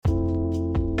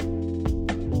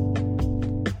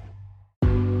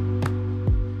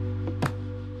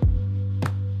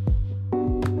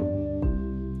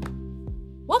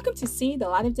to See the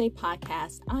Light of Day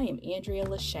podcast. I am Andrea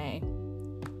Lachey.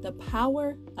 The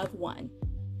power of one.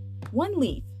 One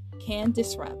leaf can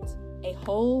disrupt a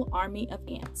whole army of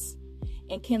ants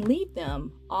and can leave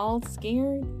them all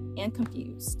scared and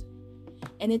confused.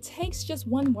 And it takes just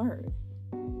one word,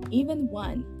 even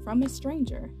one from a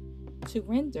stranger, to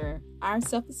render our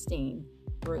self-esteem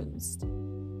bruised.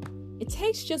 It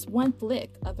takes just one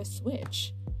flick of a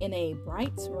switch in a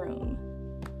bright room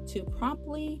to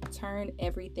promptly turn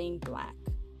everything black.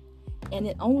 And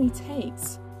it only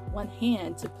takes one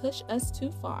hand to push us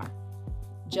too far,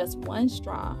 just one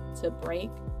straw to break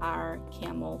our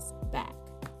camel's back.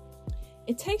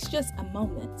 It takes just a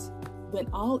moment when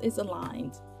all is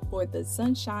aligned for the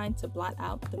sunshine to blot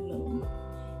out the moon.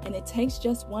 And it takes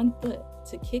just one foot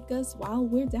to kick us while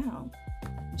we're down,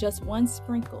 just one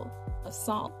sprinkle of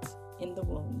salt in the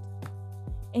wound.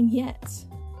 And yet,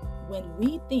 when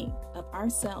we think of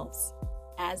ourselves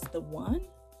as the one,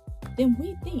 then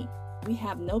we think we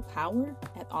have no power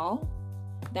at all,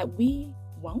 that we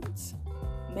won't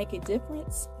make a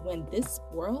difference when this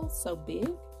world's so big,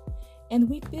 and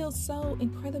we feel so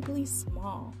incredibly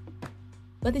small.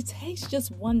 But it takes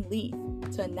just one leaf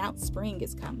to announce spring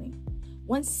is coming,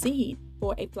 one seed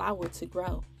for a flower to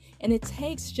grow, and it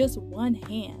takes just one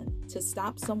hand to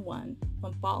stop someone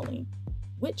from falling,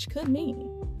 which could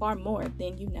mean far more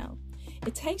than you know.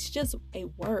 It takes just a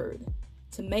word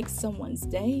to make someone's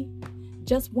day,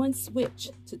 just one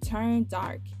switch to turn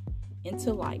dark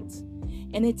into light.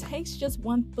 And it takes just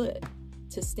one foot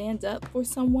to stand up for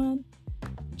someone,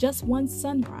 just one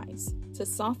sunrise to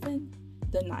soften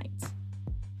the night.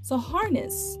 So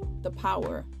harness the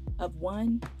power of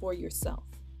one for yourself.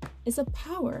 It's a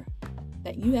power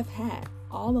that you have had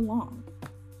all along.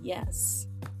 Yes,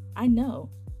 I know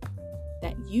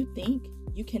that you think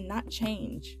you cannot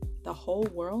change the whole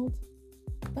world,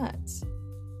 but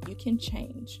you can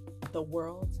change the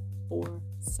world for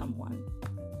someone.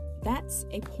 That's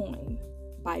a poem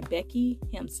by Becky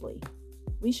Hemsley.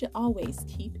 We should always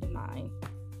keep in mind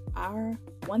our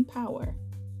one power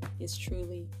is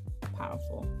truly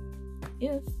powerful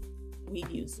if we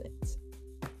use it.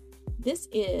 This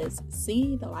is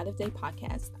See the Light of Day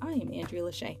podcast. I am Andrea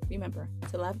Lachey. Remember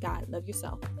to love God, love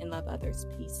yourself, and love others.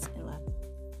 Peace and love.